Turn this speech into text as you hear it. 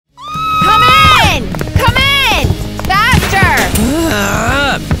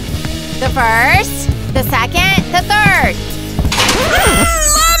the second, the third.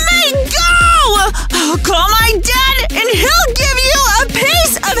 Let me go! I'll call my dad and he'll give you a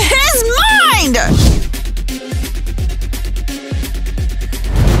piece of his mind!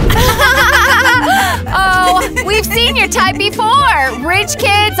 Oh, we've seen your type before. Rich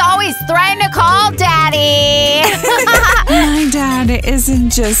kids always threaten to call daddy. My dad isn't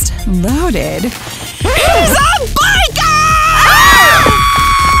just loaded. He's a biker!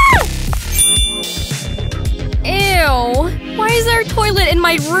 Ew. Why is there a toilet in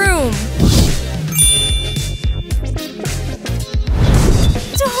my room?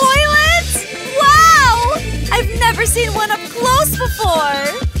 Toilets? Wow! I've never seen one up close before.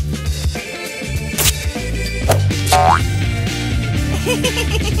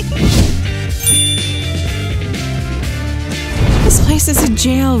 This place is a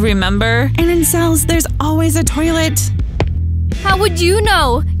jail, remember? And in cells, there's always a toilet. How would you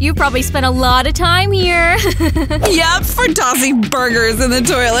know? You probably spent a lot of time here. Yep, for tossing burgers in the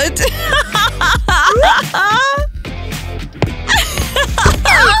toilet.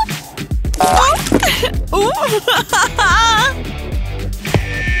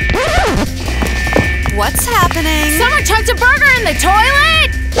 What's happening? Summer chucked a burger in the toilet?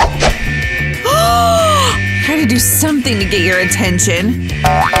 Try to do something to get your attention.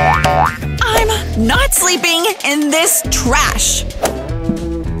 I'm not sleeping in this trash.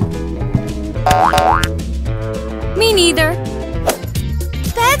 Me neither.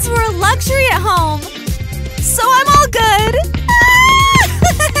 Beds were a luxury at home. So I'm all good.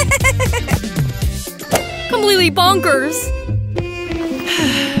 Completely bonkers.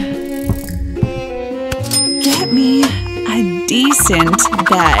 Get me a decent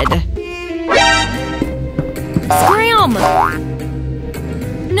bed. Scram!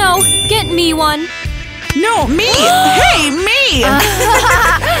 No, get me one. No, me! Hey, me!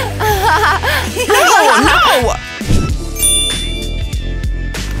 No!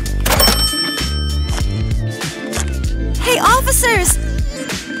 Hey, officers!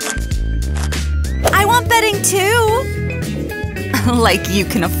 I want bedding too. Like you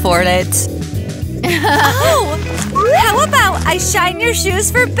can afford it. Oh! How about I shine your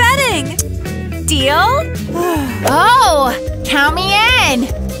shoes for bedding? Deal? Oh, count me in.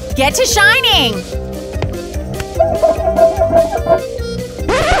 Get to shining.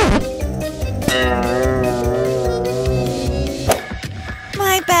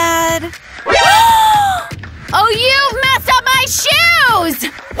 My bad. Oh, you've messed up my shoes!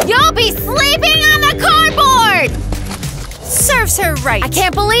 You'll be sleeping on the cardboard! Serves her right. I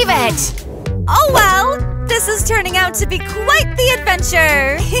can't believe it. Oh well, this is turning out to be quite the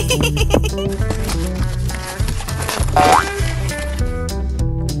adventure.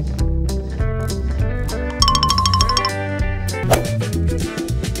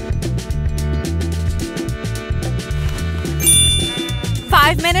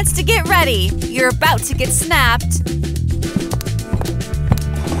 5 minutes to get ready. You're about to get snapped.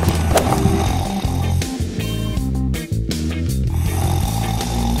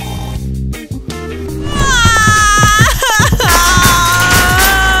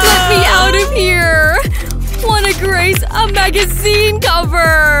 Let me out of here! Wanna grace a magazine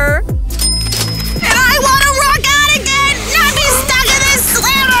cover! And I want to rock out again, not be stuck in this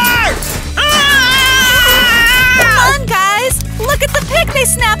slammer! Come on, guys! Look at the pic they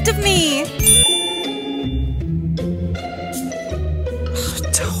snapped of me!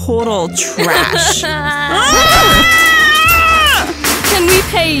 Total trash. Can we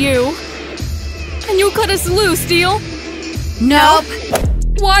pay you? Can you cut us loose, deal? Nope.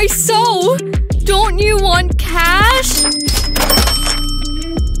 Why so? Don't you want cash?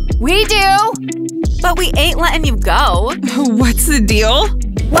 We do. But we ain't letting you go. What's the deal?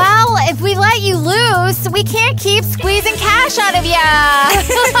 Well, if we let you loose, we can't keep squeezing cash out of ya.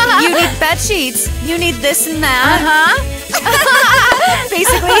 You need bed sheets. You need this and that.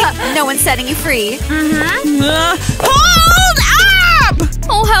 Basically, no one's setting you free. Hold up!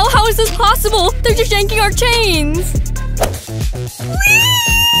 Oh, how is this possible? They're just yanking our chains!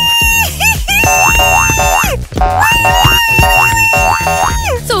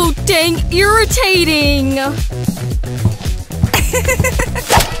 So dang irritating!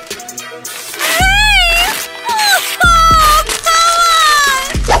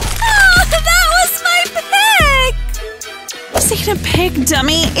 This ain't a pig,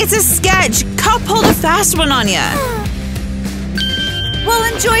 dummy. It's a sketch. Cop pulled a fast one on ya. Well,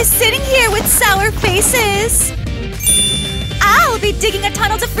 enjoy sitting here with sour faces. I'll be digging a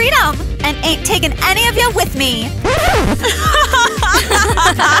tunnel to freedom and ain't taking any of you with me.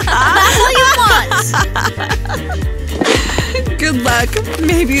 That's what you want. Good luck.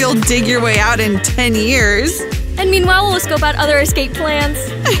 Maybe you'll dig your way out in 10 years. And meanwhile, we'll scope out other escape plans.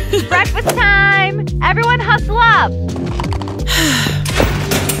 Breakfast time! Everyone hustle up!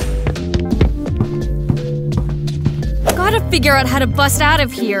 Gotta figure out how to bust out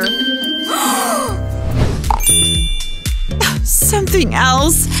of here. Something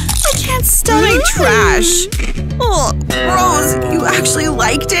else? I can't stomach trash. Oh, Rose, you actually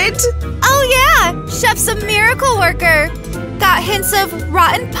liked it? Oh yeah! Chef's a miracle worker. Got hints of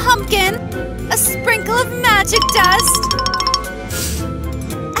rotten pumpkin, a sprinkle of magic dust,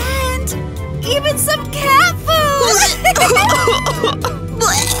 and even some cat food!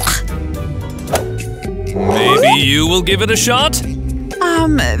 Maybe you will give it a shot?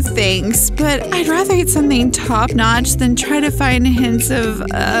 Thanks, but I'd rather eat something top-notch than try to find hints of,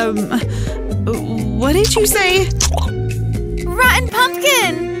 what did you say? Rotten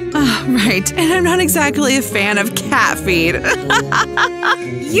pumpkin! Right, and I'm not exactly a fan of cat feed.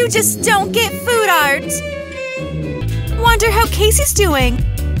 You just don't get food art. Wonder how Casey's doing.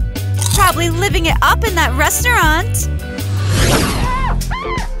 Probably living it up in that restaurant.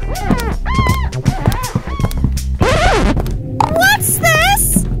 What's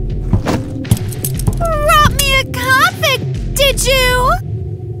this? Brought me a convict, did you?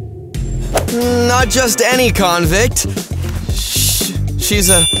 Not just any convict. She's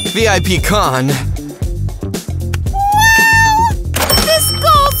a VIP con. Wow! This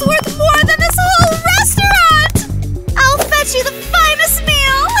gold's worth more than this whole restaurant! I'll fetch you the finest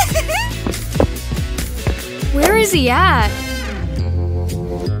meal! Where is he at?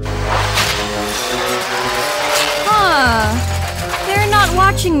 Huh. They're not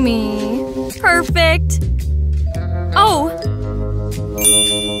watching me. Perfect. Oh.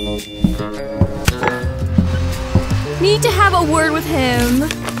 Need to have a word with him.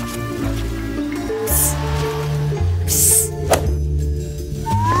 Psst. Psst.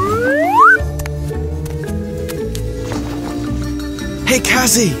 Hey,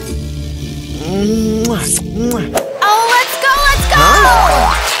 Cassie! Mwah, mwah. Oh, let's go!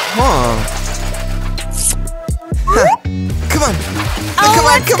 Huh? Huh. Come on! Oh,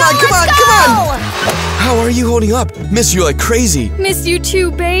 come on! How are you holding up? Miss you like crazy. Miss you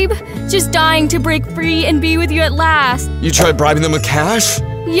too, babe. Just dying to break free and be with you at last. You tried bribing them with cash?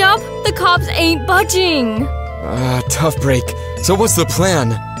 Yup, the cops ain't budging. Tough break. So what's the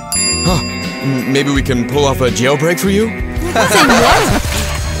plan? Huh? Maybe we can pull off a jailbreak for you? Say what?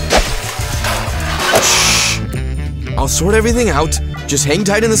 Shh! I'll sort everything out. Just hang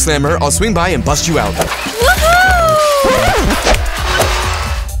tight in the slammer. I'll swing by and bust you out.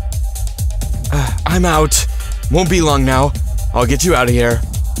 I'm out. Won't be long now. I'll get you out of here.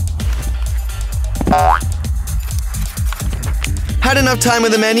 Had enough time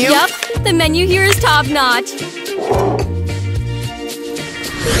with the menu? Yup, the menu here is top-notch.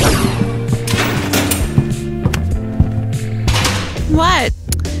 What?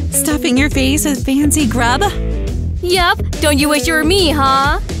 Stuffing your face with fancy grub? Yup, don't you wish you were me,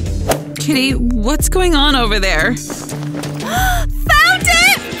 huh? Kitty, what's going on over there? Found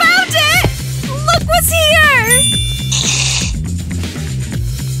it! Found it! Look what's here!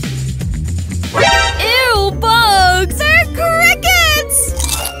 Ew, bugs! They're crickets!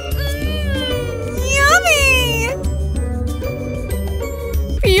 Yummy!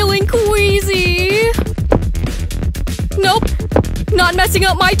 Feeling queasy. Nope, not messing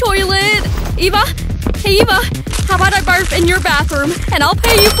up my toilet. Eva? Hey, Eva, how about I barf in your bathroom and I'll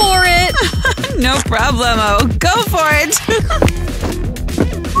pay you for it? No problemo. Go for it!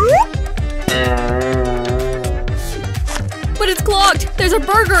 But it's clogged. There's a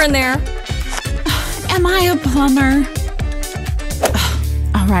burger in there. Am I a plumber?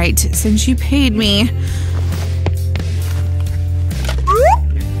 All right, since you paid me.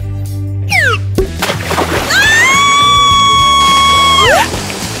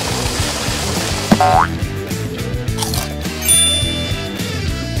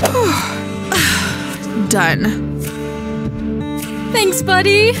 Done. Thanks,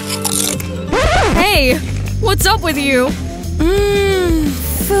 buddy. Hey, what's up with you?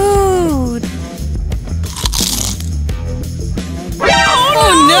 Food.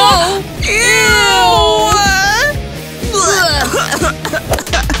 Oh no!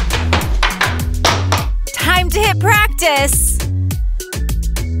 Time to hit practice.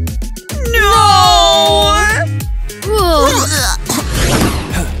 No!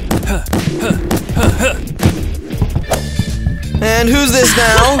 And who's this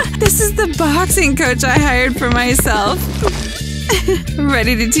now? This is the boxing coach I hired for myself.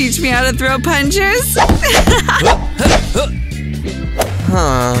 Ready to teach me how to throw punches?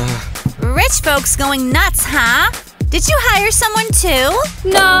 Huh. Rich folks going nuts, huh? Did you hire someone too?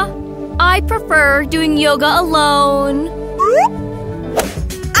 Nah, I prefer doing yoga alone.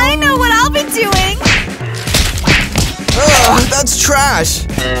 I know what I'll be doing! Ugh, that's trash!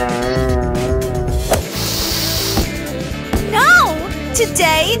 No!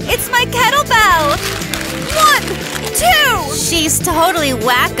 Today, it's my kettlebell! 1, 2! She's totally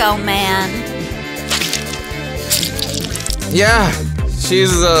wacko, man. Yeah,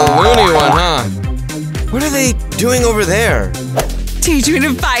 she's the loony one, huh? What are they doing over there? Teach me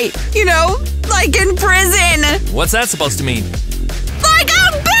to fight, you know, like in prison! What's that supposed to mean? Like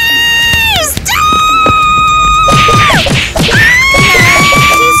a beast!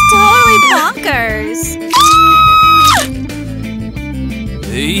 She's totally bonkers.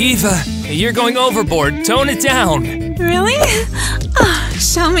 Eva, you're going overboard. Tone it down. Really?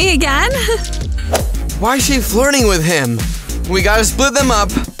 Show me again? Why is she flirting with him? We gotta split them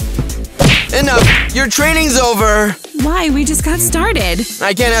up. Enough! Your training's over! Why? We just got started.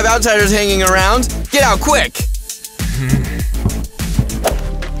 I can't have outsiders hanging around. Get out quick!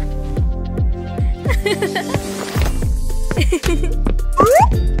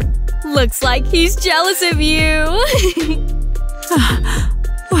 Looks like he's jealous of you.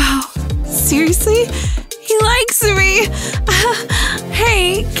 Wow. Seriously? He likes me.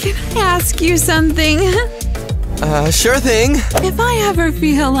 Hey, can I ask you something? Sure thing. If I ever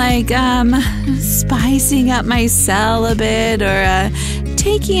feel like, spicing up my cell a bit or,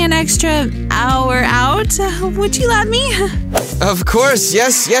 taking an extra hour out, would you let me? Of course,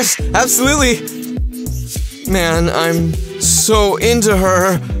 yes, absolutely. Man, I'm so into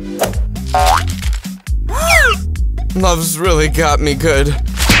her. Love's really got me good.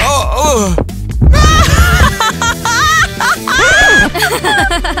 Oh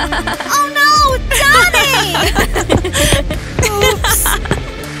Oh no, Donnie! Oops.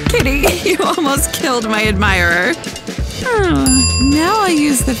 Kitty, you almost killed my admirer. Now I'll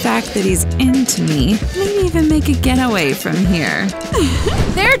use the fact that he's into me. Maybe even make a getaway from here.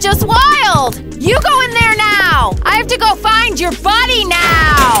 They're just wild! You go in there now! I have to go find your buddy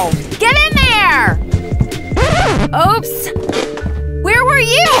now! Get in there! Oops! Where were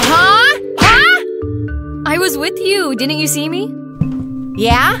you, huh? Huh? I was with you. Didn't you see me?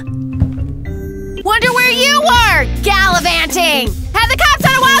 Yeah? Wonder where you were, gallivanting! Have the cops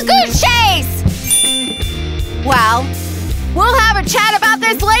on a wild goose chase! Well, we'll have a chat about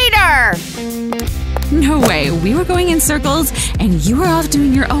this later! No way. We were going in circles and you were off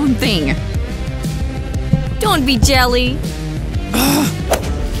doing your own thing. Don't be jelly.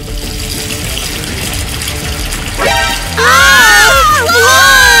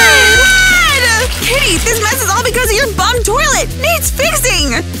 Blood! Kitty, this mess is all because of your bum toilet. Needs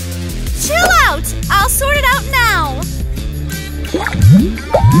fixing. Chill out! I'll sort it out now!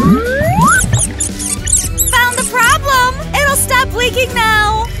 Found the problem! It'll stop leaking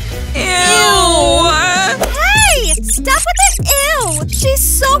now! Ew! Hey! Stop with the ew! She's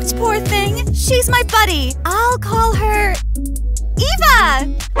soaked, poor thing! She's my buddy. I'll call her... Eva!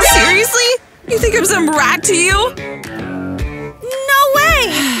 Seriously? You think I'm some rat to you? No way!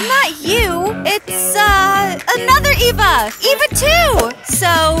 Not you. It's, another Eva! Eva 2!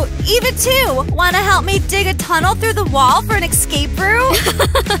 So, Eva 2, wanna help me dig a tunnel through the wall for an escape route?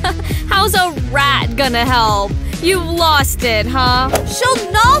 How's a rat gonna help? You've lost it, huh?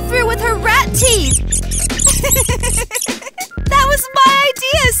 She'll gnaw through with her rat teeth! That was my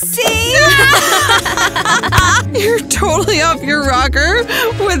idea, see? You're totally off your rocker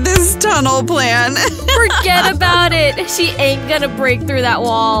with this tunnel plan. Forget about it. She ain't gonna break through that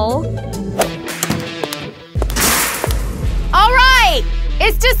wall. All right!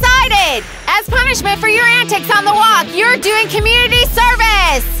 It's decided! As punishment for your antics on the walk, you're doing community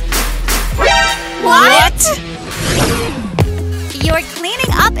service! What? You're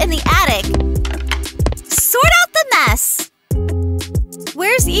cleaning up in the attic. Sort out the mess.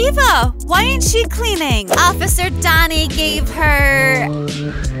 Where's Eva? Why ain't she cleaning? Officer Donnie gave her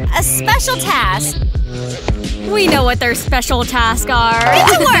a special task. We know what their special tasks are. Get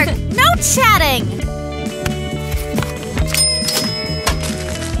to work! No chatting!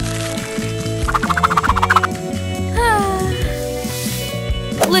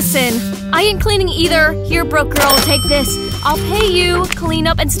 Listen, I ain't cleaning either. Here, broke girl, take this. I'll pay you. Clean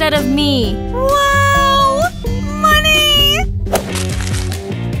up instead of me. Wow! Money!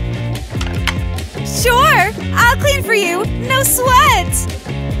 Sure! I'll clean for you. No sweat!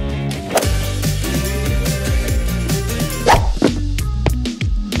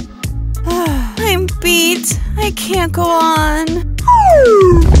 I'm beat. I can't go on.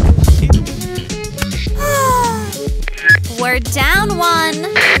 We're down one.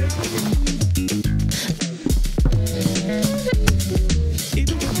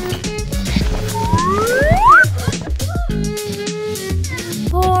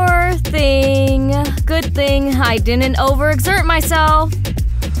 I didn't overexert myself.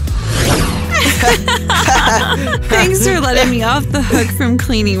 Thanks for letting me off the hook from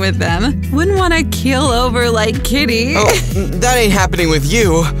cleaning with them. Wouldn't want to keel over like Kitty. Oh, that ain't happening with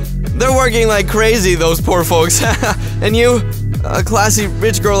you. They're working like crazy, those poor folks. And you, a classy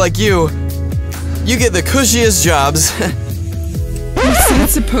rich girl like you get the cushiest jobs. What's that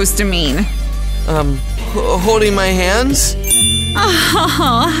supposed to mean? Holding my hands?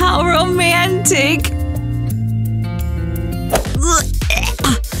 Oh, how romantic.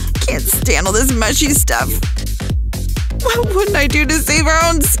 Can't stand all this mushy stuff. What wouldn't I do to save our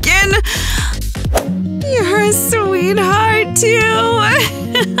own skin? You're a sweetheart, too.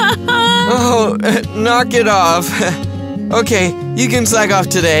 Oh, knock it off. Okay, you can slack off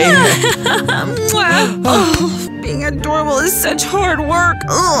today. Oh, being adorable is such hard work.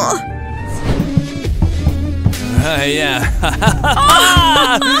 Ugh. Yeah.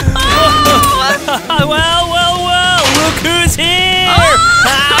 Well, look who's here!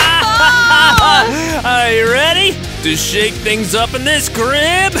 Are you ready to shake things up in this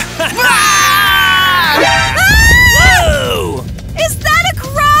crib? Whoa! Is that a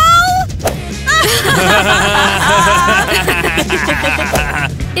crow?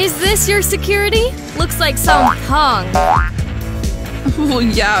 Is this your security? Looks like some punk. Well,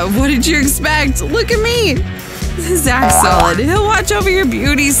 yeah, what did you expect? Look at me. Zach's solid. He'll watch over your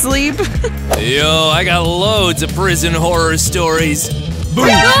beauty sleep. Yo, I got loads of prison horror stories. Boom!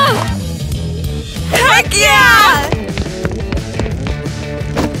 Heck yeah!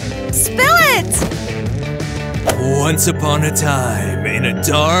 Spill it! Once upon a time, in a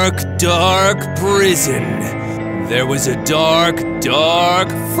dark, dark prison, there was a dark, dark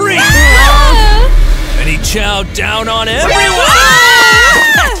freak! And he chowed down on everyone!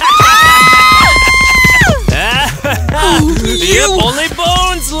 Yep, only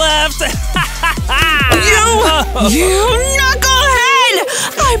bones left! You knucklehead!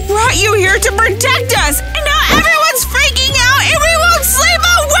 I brought you here to protect us, and now everyone's freaking out and we won't sleep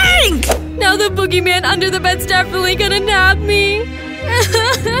a wink! Now the boogeyman under the bed's definitely gonna nab me.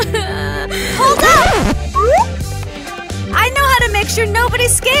 Hold up! I know how to make sure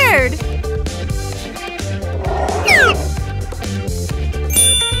nobody's scared.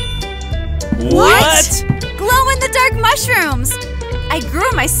 What? Glow-in-the-dark mushrooms. I grew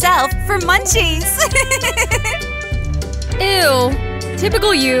them myself for munchies. Ew.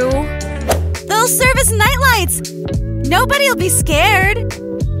 Typical you. They'll serve as nightlights. Nobody'll be scared.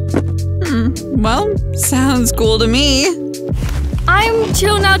 Well, sounds cool to me. I'm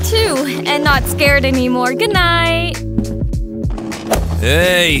chill now too, and not scared anymore. Good night.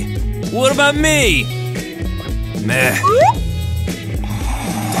 Hey, what about me? Meh.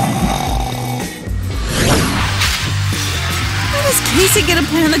 How does Casey get a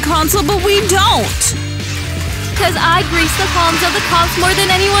play on the console, but we don't? Cause I grease the palms of the cops more than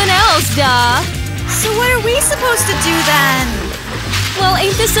anyone else, duh. So what are we supposed to do then? Well,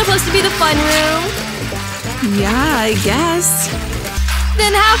 ain't this supposed to be the fun room? Yeah, I guess.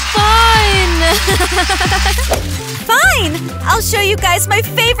 Then have fun! Fine! I'll show you guys my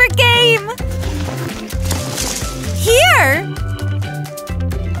favorite game! Here!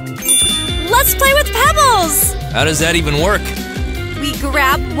 Let's play with pebbles! How does that even work? We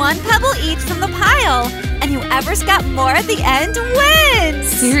grab one pebble each from the pile, and whoever's got more at the end wins!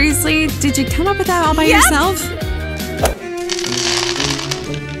 Seriously? Did you come up with that all by Yep. yourself?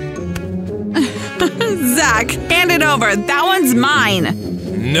 Zach, hand it over. That one's mine.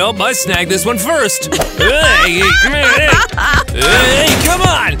 Nope, I snagged this one first. Hey, come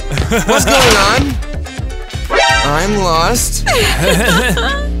on! What's going on? I'm lost.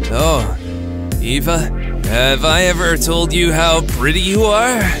 Oh, Eva, have I ever told you how pretty you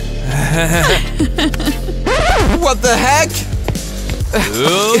are? What the heck?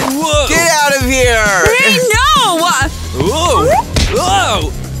 Whoa! Get out of here! Hey, no! Whoa!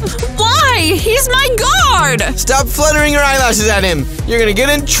 Whoa! Why? He's my guard! Stop fluttering your eyelashes at him. You're gonna get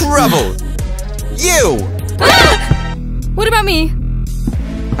in trouble. You! What about me?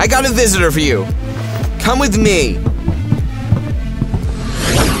 I got a visitor for you. Come with me.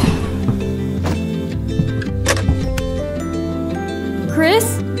 Chris?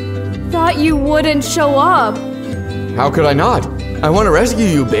 Thought you wouldn't show up. How could I not? I want to rescue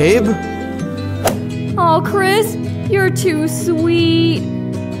you, babe. Oh, Chris, you're too sweet.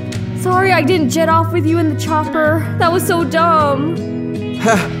 Sorry I didn't jet off with you in the chopper. That was so dumb.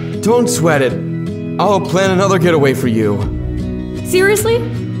 Don't sweat it. I'll plan another getaway for you. Seriously?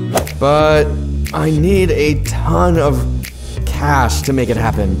 But I need a ton of cash to make it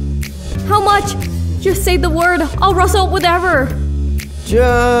happen. How much? Just say the word. I'll rustle up whatever.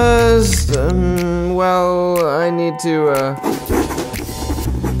 Just, well, I need to,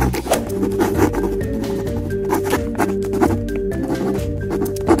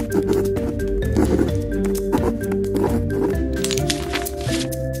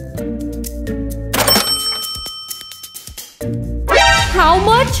 How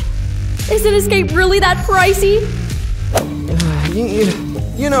much? Is an escape really that pricey?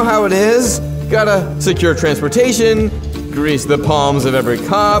 You know how it is. Gotta secure transportation, grease the palms of every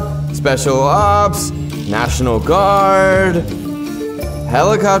cop, special ops, National Guard,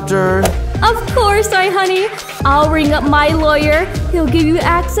 helicopter. Of course, honey. I'll ring up my lawyer. He'll give you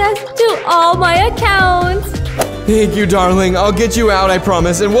access to all my accounts. Thank you, darling. I'll get you out, I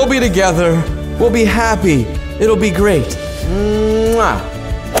promise, and we'll be together. We'll be happy. It'll be great. Mwah.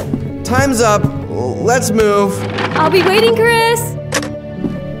 Time's up. Let's move. I'll be waiting, Chris.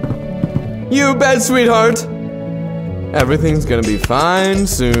 You bet, sweetheart. Everything's gonna be fine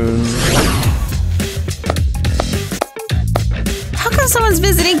soon. How come someone's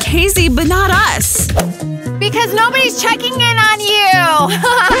visiting Casey but not us? Because nobody's checking in on you!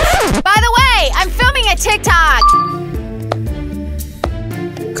 By the way, I'm filming a TikTok!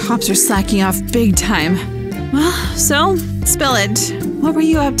 Cops are slacking off big time. Well, so, spill it. What were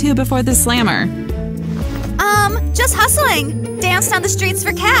you up to before the slammer? Just hustling. Danced on the streets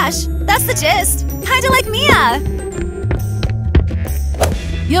for cash. That's the gist. Kinda like Mia.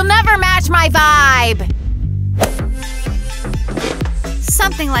 You'll never match my vibe!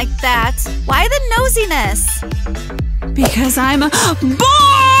 Something like that. Why the nosiness? Because I'm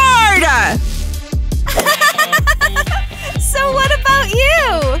bored! So what about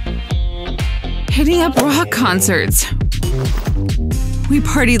you? Hitting up rock concerts. We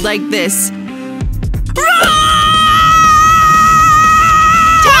partied like this.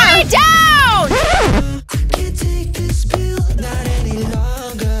 Turn it down!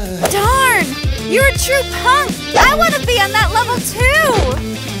 Darn! You're a true punk! I want to be on that level too!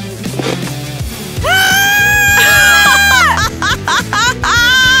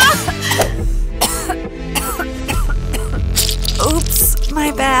 Oops,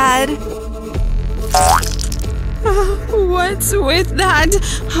 my bad. What's with that?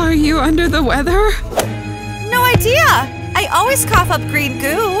 Are you under the weather? No idea! I always cough up green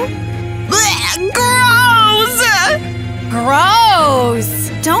goo. Blech, gross!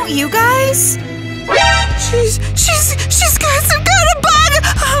 Gross! Don't you guys? She's got some kind of bug!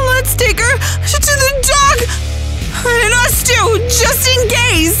 Let's take her to the dog! And us too, just in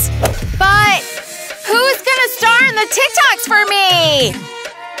case! But who's gonna star in the TikToks for me?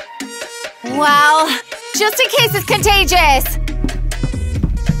 Well, just in case it's contagious.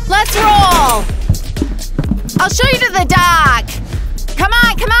 Let's roll! I'll show you to the dock. Come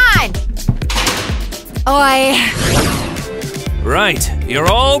on, come on! Oi. Right, you're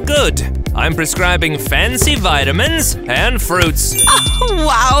all good. I'm prescribing fancy vitamins and fruits. Oh,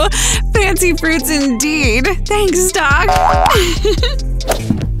 wow! Fancy fruits indeed. Thanks, Doc.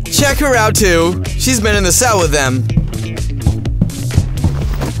 Check her out, too. She's been in the cell with them.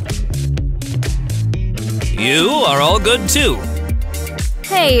 You are all good, too.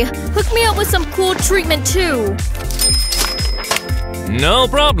 Hey, hook me up with some cool treatment too. No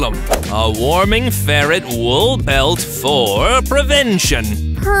problem. A warming ferret wool belt for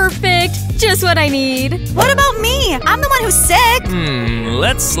prevention. Perfect. Just what I need. What about me? I'm the one who's sick.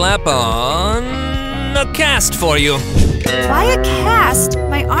 Let's slap on a cast for you. Why a cast?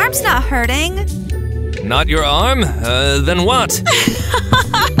 My arm's not hurting. Not your arm? Then what?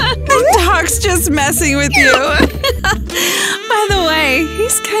 Doc's just messing with you. By the way,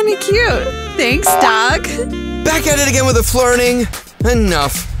 he's kind of cute. Thanks, Doc. Back at it again with the flirting.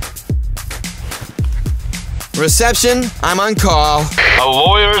 Enough. Reception, I'm on call. A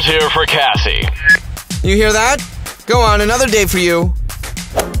lawyer's here for Cassie. You hear that? Go on, another day for you.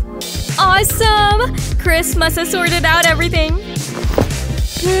 Awesome. Chris must have sorted out everything.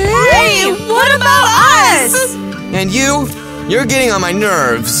 Hey, what about us? And you're getting on my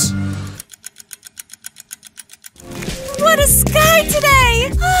nerves. What a sky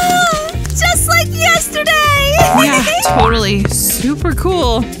today! Oh, just like yesterday! Yeah, totally. Super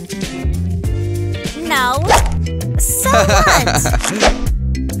cool. No. So what?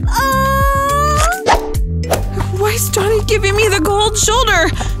 Why is Johnny giving me the cold shoulder?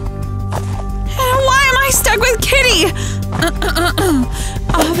 And why am I stuck with Kitty?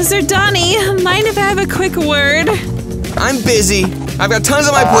 Officer Donnie, mind if I have a quick word? I'm busy. I've got tons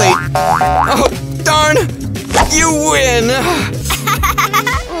on my plate. Oh, darn! You win!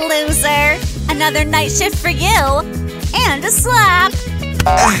 Loser. Another night shift for you. And a slap.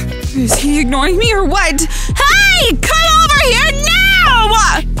 Is he ignoring me or what? Hey! Come over here now!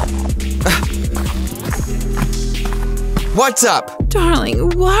 What's up?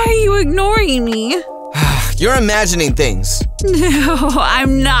 Darling, why are you ignoring me? You're imagining things. No,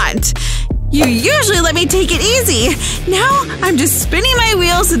 I'm not. You usually let me take it easy. Now I'm just spinning my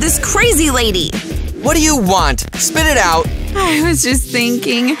wheels with this crazy lady. What do you want? Spit it out. I was just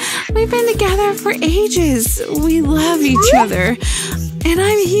thinking, we've been together for ages. We love each other. And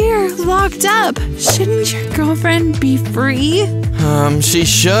I'm here, locked up. Shouldn't your girlfriend be free? She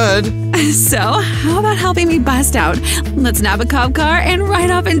should. So, how about helping me bust out? Let's nab a cop car and ride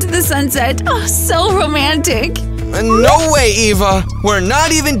off into the sunset. Oh, so romantic. No way, Eva. We're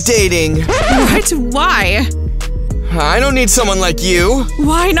not even dating. What? Why? I don't need someone like you.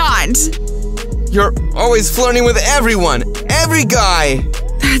 Why not? You're always flirting with everyone. Every guy.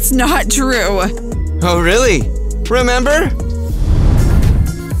 That's not true. Oh, really? Remember?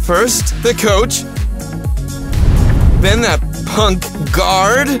 First, the coach. Then that punk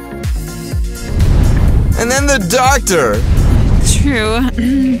guard. And then the doctor. True.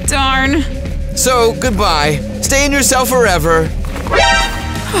 Darn. So, goodbye. Stay in yourself forever.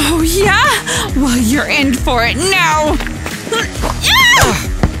 Oh, yeah? Well, you're in for it now.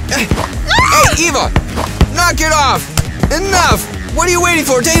 Hey, Eva! Knock it off! Enough! What are you waiting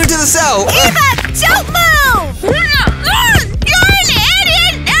for? Take her to the cell! Eva, don't move! You're an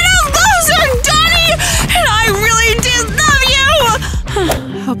idiot and a loser, Donnie! And I really did love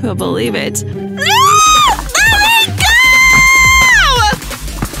you! Hope you'll believe it. Let me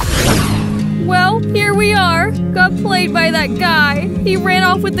go! Well, here we are. Got played by that guy. He ran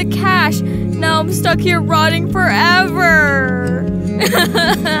off with the cash. Now I'm stuck here rotting forever.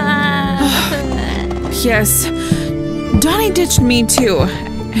 Yes. Donnie ditched me too.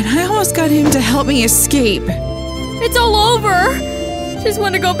 And I almost got him to help me escape. It's all over. Just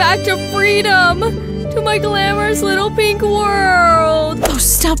want to go back to freedom. To my glamorous little pink world. Oh,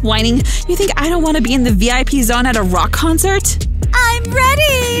 stop whining. You think I don't want to be in the VIP zone at a rock concert? I'm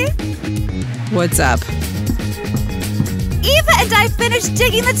ready! What's up? Eva and I finished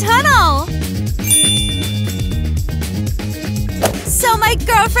digging the tunnel! So my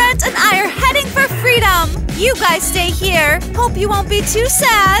girlfriend and I are heading for freedom! You guys stay here. Hope you won't be too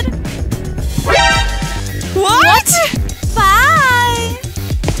sad. What? Bye!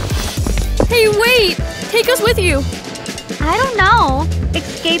 Hey, wait! Take us with you. I don't know.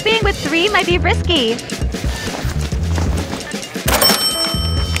 Escaping with 3 might be risky.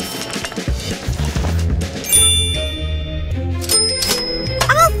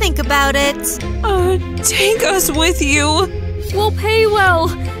 I'll think about it. Take us with you. We'll pay well.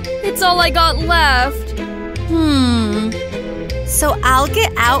 It's all I got left. So I'll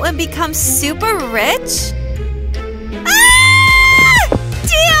get out and become super rich? Ah!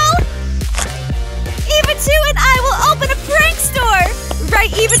 Deal! Eva 2 and I will open a prank store!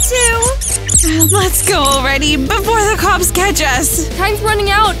 Right, Eva 2? Let's go already before the cops catch us. Time's running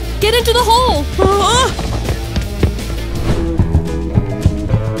out. Get into the hole.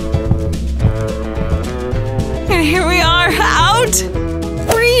 And here we are, out!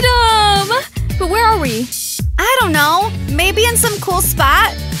 Freedom! But where are we? I don't know. Maybe in some cool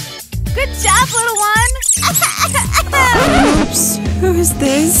spot? Good job, little one! Oops, who is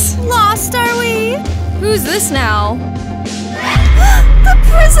this? Lost, are we? Who's this now? The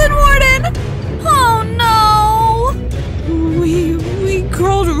prison warden! Oh no! We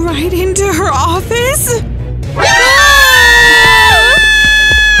crawled right into her office?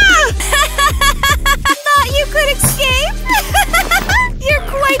 Thought you could escape? You're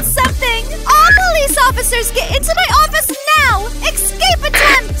quite something! All police officers get into my office now! Escape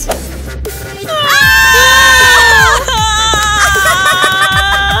attempt!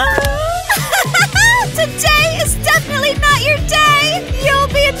 Today is definitely not your day! You'll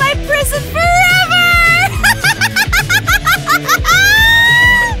be in my prison forever!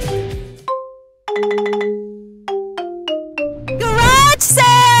 Garage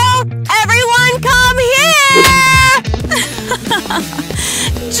sale! Everyone come here!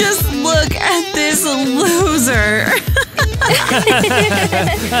 Just look at this loser.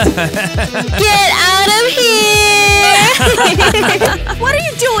 Get out of here! What are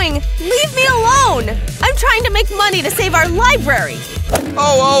you doing? Leave me alone! I'm trying to make money to save our library.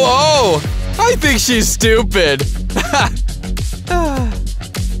 Oh! I think she's stupid.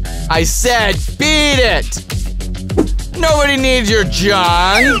 I said beat it! Nobody needs your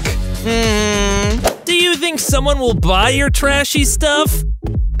junk. Do you think someone will buy your trashy stuff?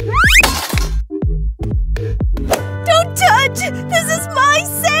 Don't touch! This is my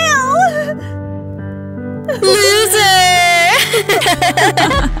sale! Loser!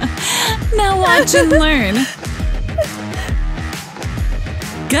 Now watch and learn.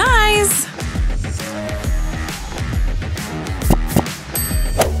 Guys!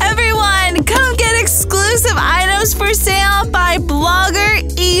 Everyone, come get exclusive items for sale by blogger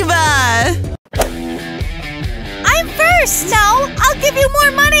Eva! I'm first! No, I'll give you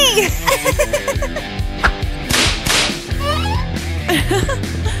more money!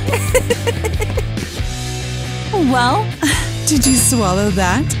 Well, did you swallow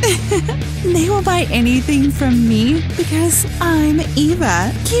that? They will buy anything from me because I'm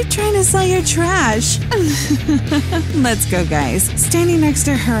Eva. Keep trying to sell your trash. Let's go, guys. Standing next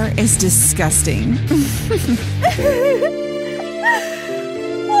to her is disgusting.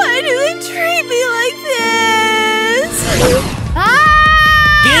 Why do they treat me like this?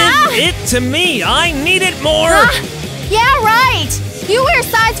 Give it to me! I need it more! Yeah, right! You wear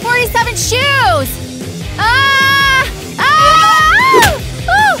size 47 shoes!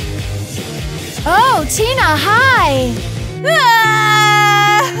 Oh, Tina, hi!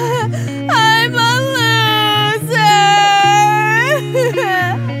 I'm a loser!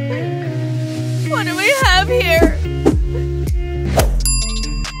 What do we have here?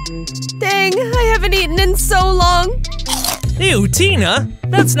 Dang, I haven't eaten in so long. Ew, Tina!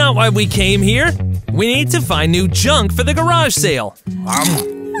 That's not why we came here! We need to find new junk for the garage sale!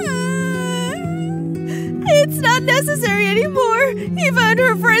 It's not necessary anymore. Eva and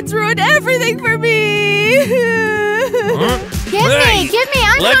her friends ruined everything for me. Give me,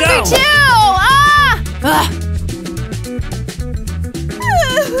 I'm Let hungry go. too!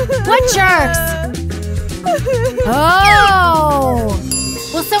 What jerks? Oh!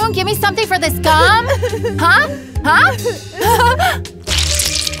 Will someone give me something for this gum? Huh?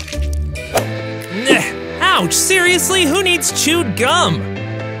 Ouch! Seriously? Who needs chewed gum?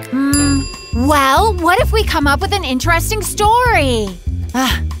 Well, what if we come up with an interesting story?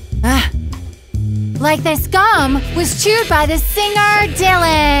 Like this gum was chewed by the singer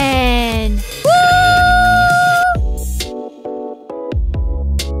Dylan. Woo!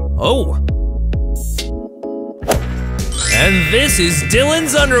 Oh. And this is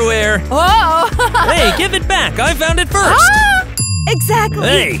Dylan's underwear. Oh! Hey, give it back. I found it first. Exactly.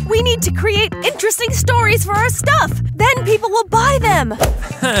 Hey. We need to create interesting stories for our stuff. Then people will buy them.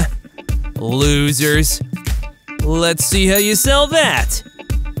 Losers. Let's see how you sell that.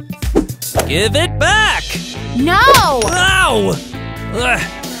 Give it back. No! Ow! Ugh.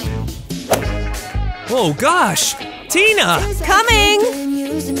 Oh gosh, Tina! Coming.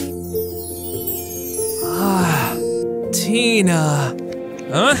 Tina.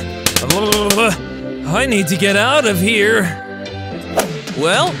 Huh? I need to get out of here.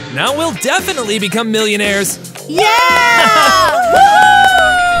 Well, now we'll definitely become millionaires.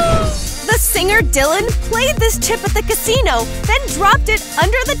 The singer Dylan played this chip at the casino, then dropped it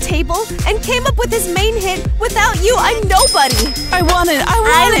under the table and came up with his main hit, Without You, I'm Nobody. I want it!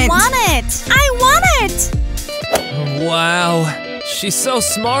 I want it! Wow, she's so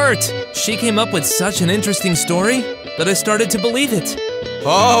smart. She came up with such an interesting story that I started to believe it.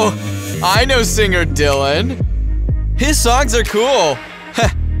 Oh, I know singer Dylan. His songs are cool.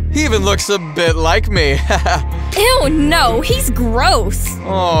 He even looks a bit like me. Ew, no, he's gross.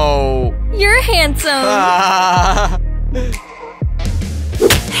 Oh. You're handsome.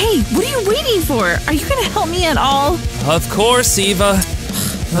 Hey, what are you waiting for? Are you gonna help me at all? Of course, Eva.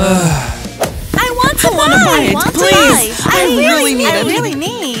 I want to buy it, please. I really need it. really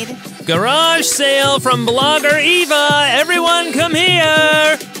need. Garage sale from blogger Eva. Everyone come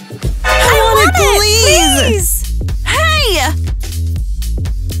here. I want it, please! Hey!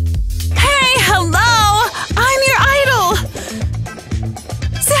 Hey, hello! I'm your idol!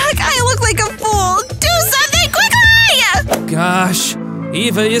 Zach, I look like a fool! Do something quickly! Gosh,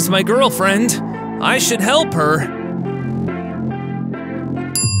 Eva is my girlfriend. I should help her.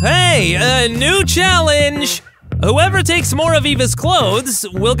 Hey, a new challenge! Whoever takes more of Eva's clothes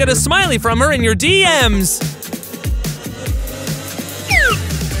will get a smiley from her in your DMs.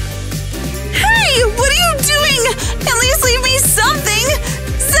 Hey, what are you doing? At least leave me something!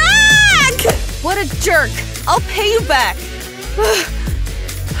 Zach! What a jerk. I'll pay you back.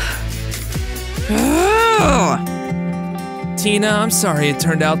 Tina, I'm sorry it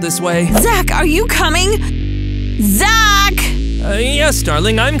turned out this way. Zach, are you coming? Zach! Yes,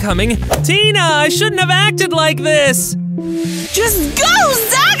 darling, I'm coming. Tina, I shouldn't have acted like this! Just go,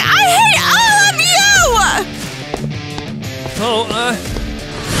 Zach! I hate all of you! Oh,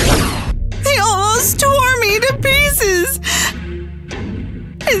 They almost tore me to pieces!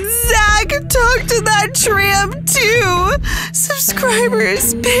 And Zach talked to that tramp too!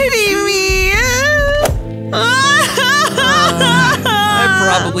 Subscribers, pity me! I'm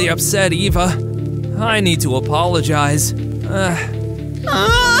probably upset Eva. I need to apologize.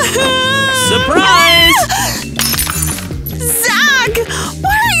 Surprise! Zach!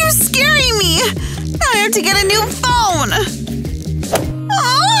 Why are you scaring me? Now I have to get a new phone!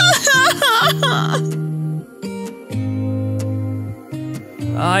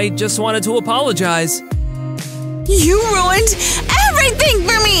 I just wanted to apologize. You ruined everything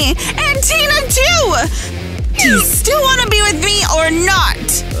for me! And Tina too! Do you still want to be with me or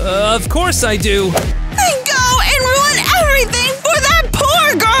not? Of course I do. Then go and ruin everything for that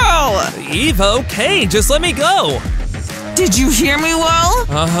poor girl! Eva, okay, just let me go. Did you hear me well?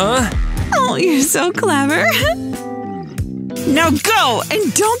 Uh-huh. Oh, you're so clever. Now go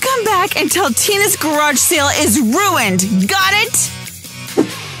and don't come back until Tina's garage sale is ruined. Got it?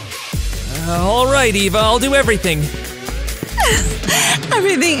 All right, Eva, I'll do everything.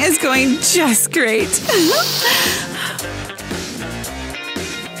 Everything is going just great.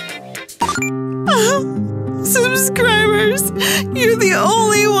 Subscribers, you're the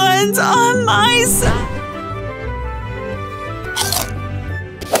only ones on my side.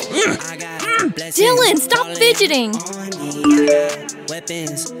 Dylan, stop fidgeting!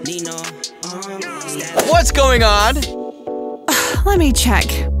 What's going on? Let me check.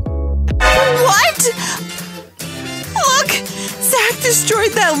 What? Look! Zach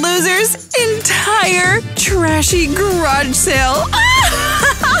destroyed that loser's entire trashy garage sale.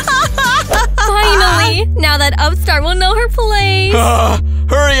 Finally! Now that upstart will know her place!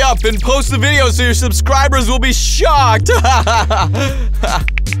 Hurry up and post the video so your subscribers will be shocked!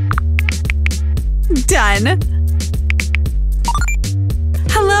 Done.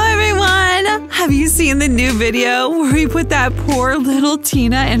 Hello, everyone! Have you seen the new video where we put that poor little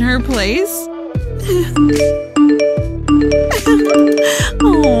Tina in her place?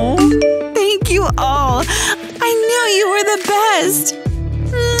 Oh, thank you all. I knew you were the best.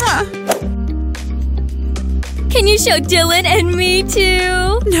 Mwah. Can you show Dylan and me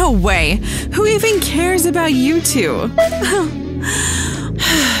too? No way. Who even cares about you two?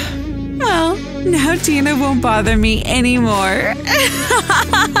 Well, now Tina won't bother me anymore.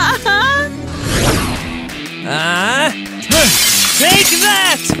 Take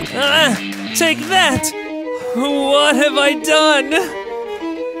that! Take that! What have I done?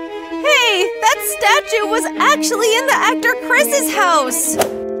 Hey, that statue was actually in the actor Chris's house!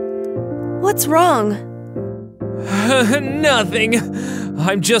 What's wrong? Nothing.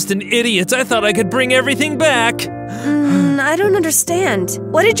 I'm just an idiot. I thought I could bring everything back. I don't understand.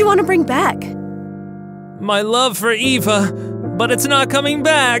 What did you want to bring back? My love for Eva, but it's not coming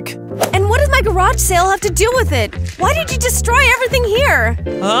back. And what does my garage sale have to do with it? Why did you destroy everything here?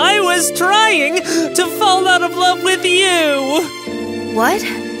 I was trying to fall out of love with you. What?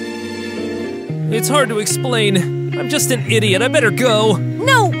 It's hard to explain. I'm just an idiot. I better go.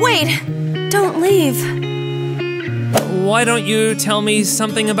 No, wait! Don't leave. Why don't you tell me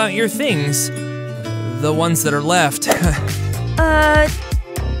something about your things? The ones that are left.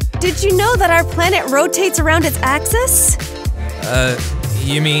 Did you know that our planet rotates around its axis?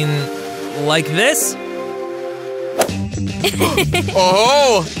 You mean like this?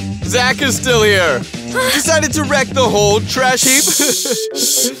 Oh, Zach is still here. Decided to wreck the whole trash heap.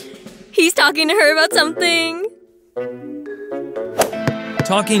 He's talking to her about something.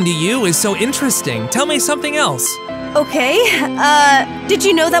 Talking to you is so interesting. Tell me something else. Okay, did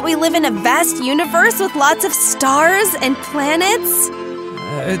you know that we live in a vast universe with lots of stars and planets?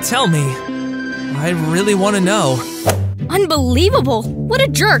 Tell me. I really want to know. Unbelievable! What a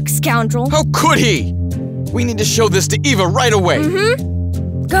jerk, scoundrel! How could he? We need to show this to Eva right away.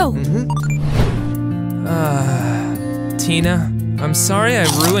 Go! Tina, I'm sorry I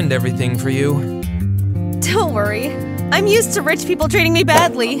ruined everything for you. Don't worry. I'm used to rich people treating me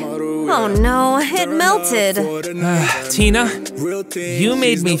badly. Oh no, it melted. Tina, you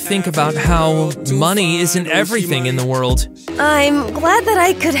made me think about how money isn't everything in the world. I'm glad that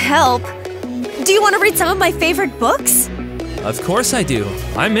I could help. Do you want to read some of my favorite books? Of course I do.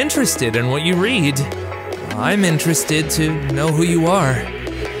 I'm interested in what you read. I'm interested to know who you are.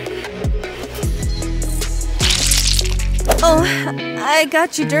 Oh, I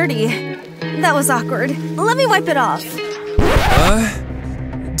got you dirty. That was awkward. Let me wipe it off.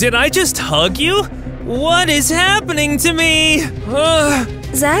 Did I just hug you? What is happening to me?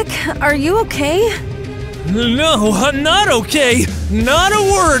 Zach, are you okay? No, I'm not okay. Not a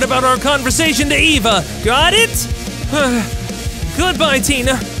word about our conversation to Eva. Got it? Goodbye,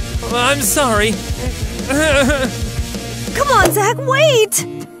 Tina. I'm sorry. Come on, Zach, wait!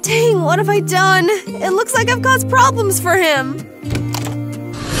 Dang, what have I done? It looks like I've caused problems for him.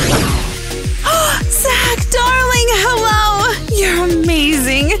 Zach, darling, hello! You're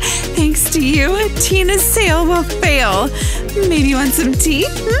amazing. Thanks to you, Tina's sale will fail. Maybe you want some tea?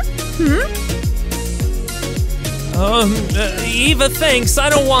 Eva, thanks. I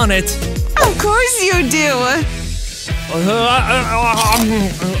don't want it. Of course you do.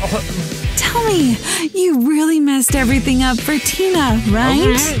 Tell me, you really messed everything up for Tina,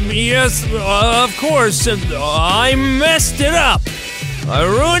 right? Yes, of course. I messed it up. I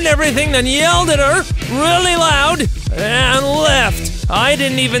ruined everything, then yelled at her really loud and left. I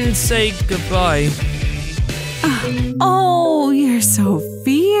didn't even say goodbye. Oh, you're so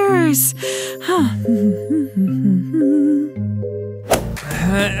fierce.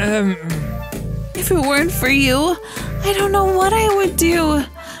 If it weren't for you, I don't know what I would do.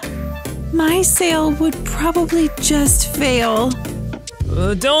 My sale would probably just fail.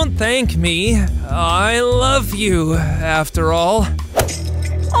 Don't thank me. I love you, after all.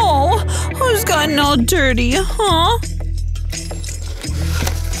 Oh, who's gotten all dirty, huh?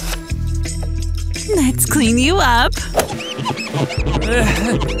 Let's clean you up.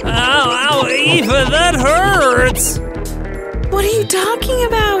 Ow, Eva, that hurts! What are you talking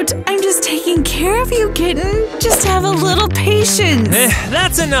about? I'm just taking care of you, kitten. Just have a little patience.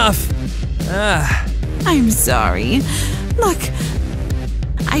 That's enough. I'm sorry. Look,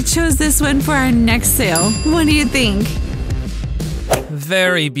 I chose this one for our next sale. What do you think?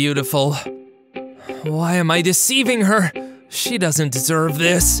 Very beautiful. Why am I deceiving her? She doesn't deserve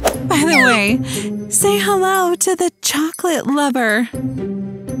this. By the way, say hello to the chocolate lover.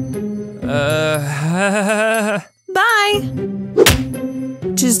 Bye.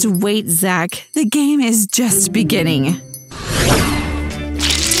 Just wait, Zach. The game is just beginning.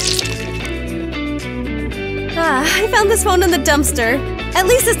 I found this phone in the dumpster. At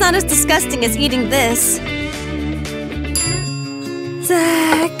least it's not as disgusting as eating this.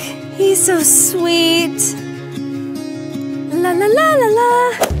 Zach, he's so sweet. La la la la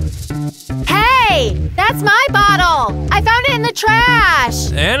la. Hey, that's my bottle. I found it in the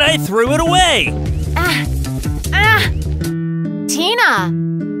trash. And I threw it away. Tina,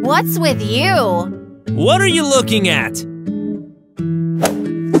 what's with you? What are you looking at?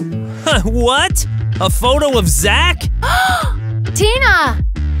 What? A photo of Zach? Tina!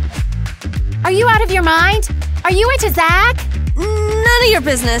 Are you out of your mind? Are you into Zach? None of your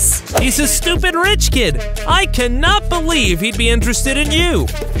business. He's a stupid rich kid. I cannot believe he'd be interested in you.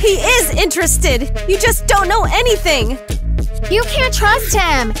 He is interested. You just don't know anything. You can't trust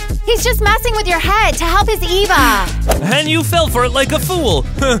him. He's just messing with your head to help his Eva. And you fell for it like a fool.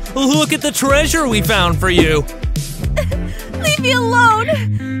 Look at the treasure we found for you. Leave me alone.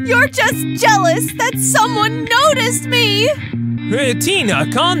 You're just jealous that someone noticed me. Hey, Tina,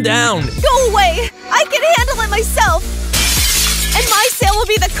 calm down. Go away. I can handle it myself. And my sale will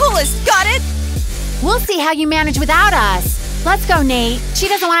be the coolest, got it? We'll see how you manage without us. Let's go, Nate. She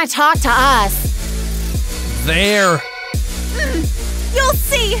doesn't want to talk to us. There. You'll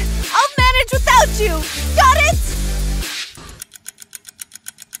see. I'll manage without you. Got it?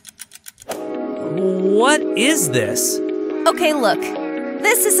 What is this? Okay, look.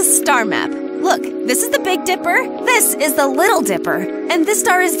 This is a star map. Look, this is the Big Dipper, this is the Little Dipper, and this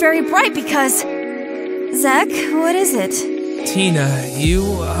star is very bright because… Zach, what is it? Tina,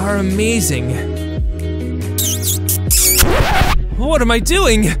 you are amazing. What am I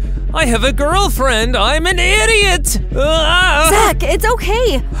doing? I have a girlfriend. I'm an idiot. Zach, it's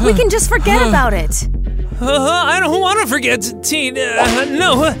okay. We can just forget about it. I don't want to forget, Tina.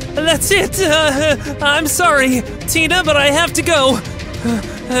 No, that's it. I'm sorry, Tina, but I have to go.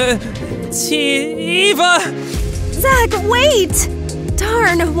 Eva! Zach, wait!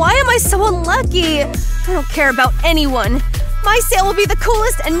 Darn, why am I so unlucky? I don't care about anyone. My sale will be the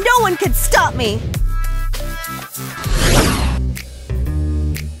coolest and no one can stop me.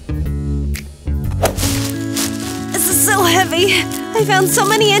 This is so heavy. I found so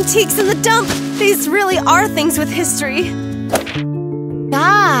many antiques in the dump. These really are things with history.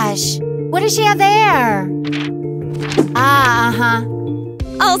 Gosh, what does she have there?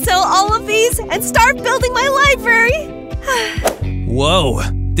 I'll sell all of these and start building my library. Whoa,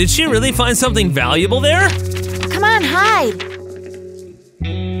 did she really find something valuable there? Come on, hide.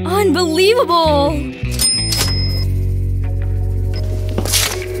 Unbelievable.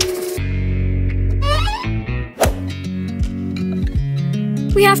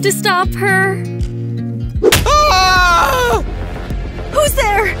 We have to stop her. Ah! Who's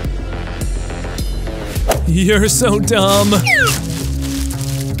there? You're so dumb.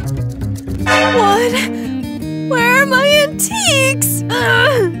 What? Where are my antiques?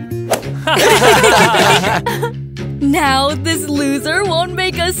 Now this loser won't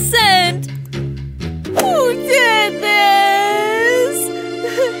make a cent. Who did this?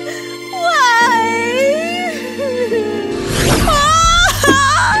 Why?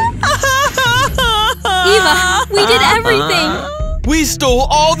 Eva, we did did everything. We stole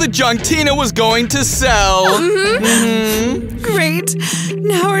all the junk Tina was going to sell. Great.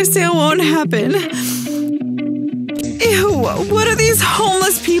 Now our sale won't happen. Ew, what are these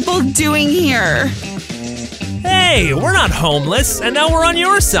homeless people doing here? Hey, we're not homeless, and now we're on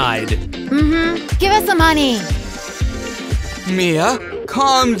your side. Give us the money. Mia,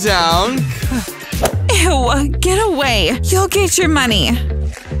 calm down. Ew, get away. You'll get your money.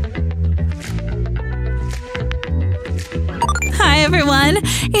 Hi, everyone.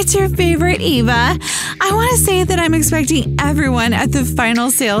 It's your favorite Eva. I want to say that I'm expecting everyone at the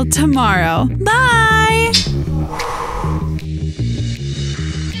final sale tomorrow. Bye!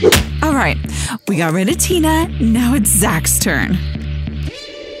 All right, we got rid of Tina. Now it's Zach's turn.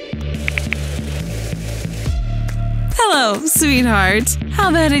 Hello, sweetheart. How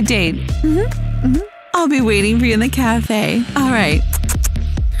about a date? I'll be waiting for you in the cafe. All right.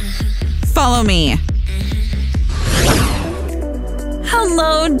 Follow me.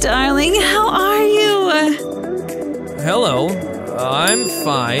 Hello, darling. How are you? Hello. I'm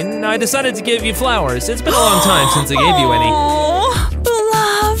fine. I decided to give you flowers. It's been a long time since I gave you any. Oh,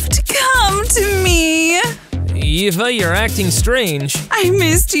 beloved, come to me. Eva, you're acting strange. I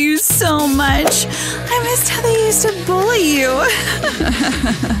missed you so much. I missed how they used to bully you.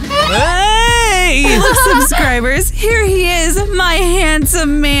 Hey! Look, subscribers, here he is, my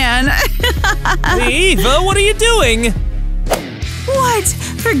handsome man. Eva, what are you doing? What?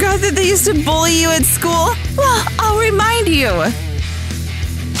 Forgot that they used to bully you at school? Well, I'll remind you.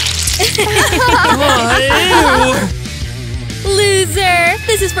 Oh, Loser!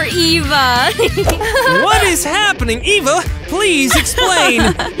 This is for Eva. what is happening? Eva, please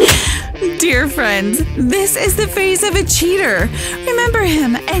explain. Dear friends, this is the face of a cheater. Remember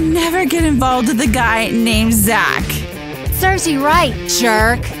him and never get involved with a guy named Zach. Serves you right,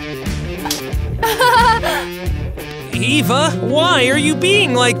 jerk. Eva, why are you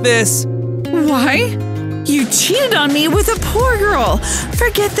being like this? Why? You cheated on me with a poor girl.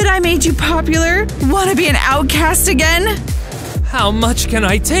 Forget that I made you popular. Want to be an outcast again? How much can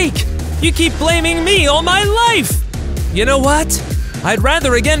I take? You keep blaming me all my life. You know what? I'd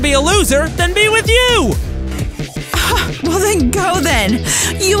rather again be a loser than be with you. Well then go then.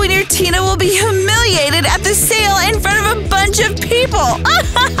 You and your Tina will be humiliated at the sale in front of a bunch of people.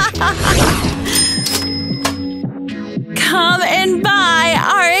 Come and buy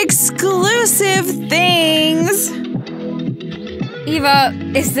our exclusive things. Eva,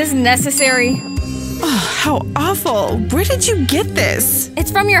 is this necessary? Oh, how awful. Where did you get this?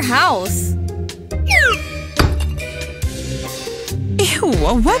 It's from your house. Ew,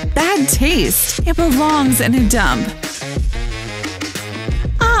 what bad taste. It belongs in a dump.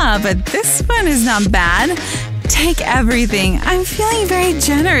 Ah, but this one is not bad. Take everything. I'm feeling very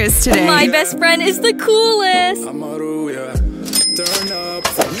generous today. My best friend is the coolest.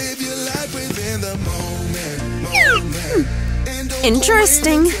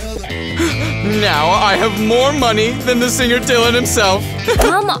 Interesting. Now I have more money than the singer Dylan himself.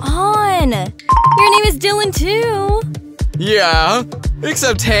 Come on. Your name is Dylan too. Yeah,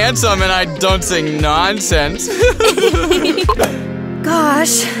 except handsome and I don't sing nonsense.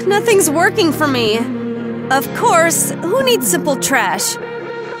 Gosh, nothing's working for me. Of course, who needs simple trash?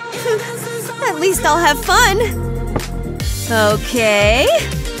 At least I'll have fun. Okay.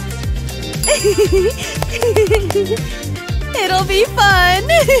 It'll be fun.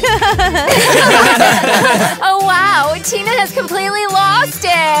 Oh wow, Tina has completely lost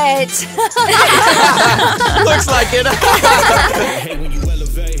it. Looks like it. Hey, when you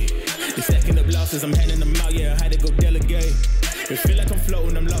elevate, you're stacking up losses, I'm handing them out, yeah, I had to go delegate. It feel like I'm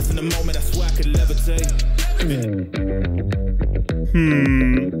floating, I'm lost in the moment, I swear I could levitate.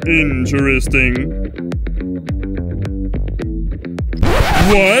 Interesting.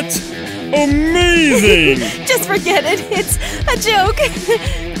 What? Amazing! Just forget it. It's a joke.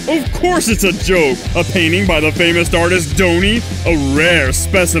 Of course it's a joke! A painting by the famous artist Donnie? A rare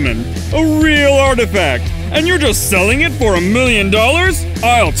specimen. A real artifact! And you're just selling it for $1 million?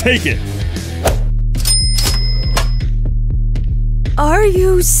 I'll take it! Are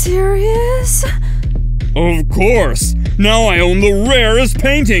you serious? Of course! Now I own the rarest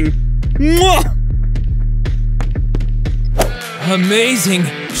painting! Mwah! Amazing.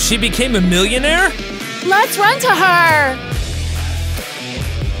 She became a millionaire? Let's run to her.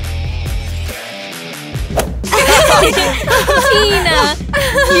 Tina,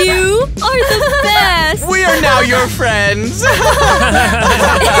 you are the best. We are now your friends.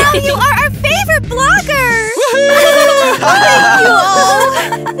 Now you are our favorite blogger. Thank you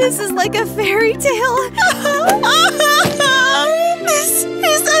all. This is like a fairy tale. This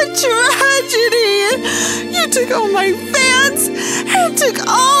is a tragedy. You took all my took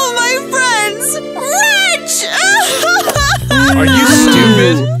all my friends! Rich! Are you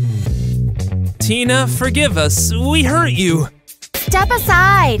stupid? Tina, forgive us. We hurt you. Step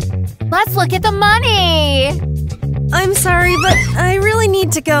aside. Let's look at the money. I'm sorry, but I really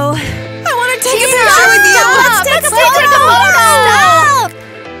need to go. I want to take a picture with you! Let's take a photo! Stop!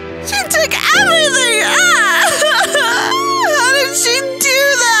 She took everything! How did she do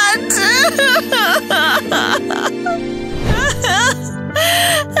that?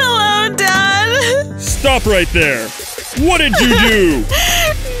 Hello, Dad. Stop right there! What did you do?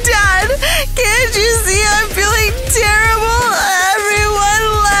 Dad, can't you see I'm feeling terrible? Everyone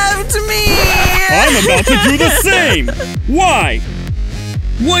left me. I'm about to do the same! Why?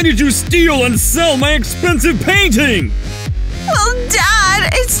 Why did you steal and sell my expensive painting? Well,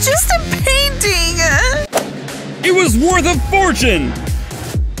 Dad, it's just a painting. It was worth a fortune!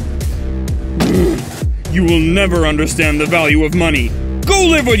 You will never understand the value of money. Go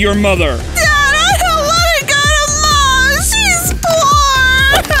live with your mother! Dad, I don't want to go to Mom. She's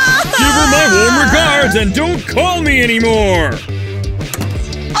poor. Give her my warm regards and don't call me anymore!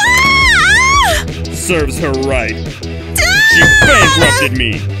 Serves her right. She bankrupted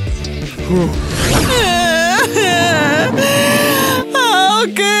me. Oh,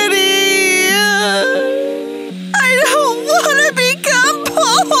 goody. I don't want to become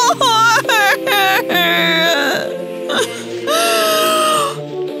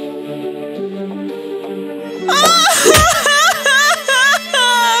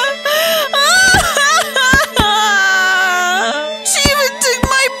She even took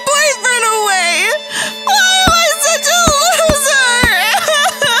my boyfriend away. Why am I such a loser?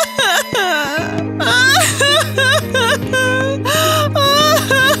 I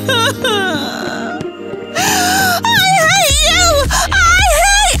hate you! I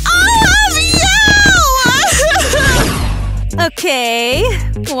hate all of you! Okay.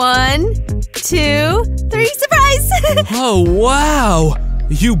 1, 2, 3, surprise! Oh, wow!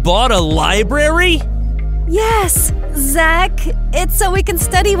 You bought a library? Yes, Zach. It's so we can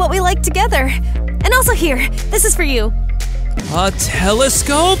study what we like together. And also here, this is for you. A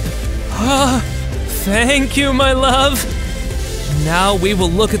telescope? Thank you, my love. Now we will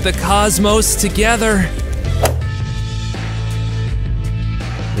look at the cosmos together.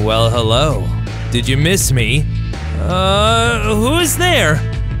 Well, hello. Did you miss me? Who is there?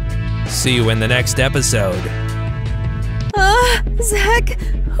 See you in the next episode. Zach,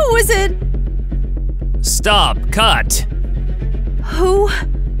 who is it? Stop, cut. Who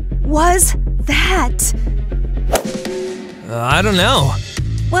was that? I don't know.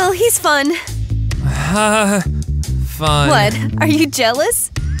 Well, he's fun. Fun. What? Are you jealous?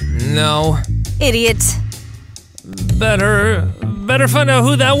 No. Idiot. Better find out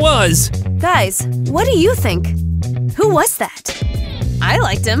who that was. Guys, what do you think? Who was that? I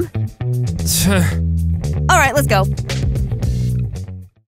liked him. All right, let's go.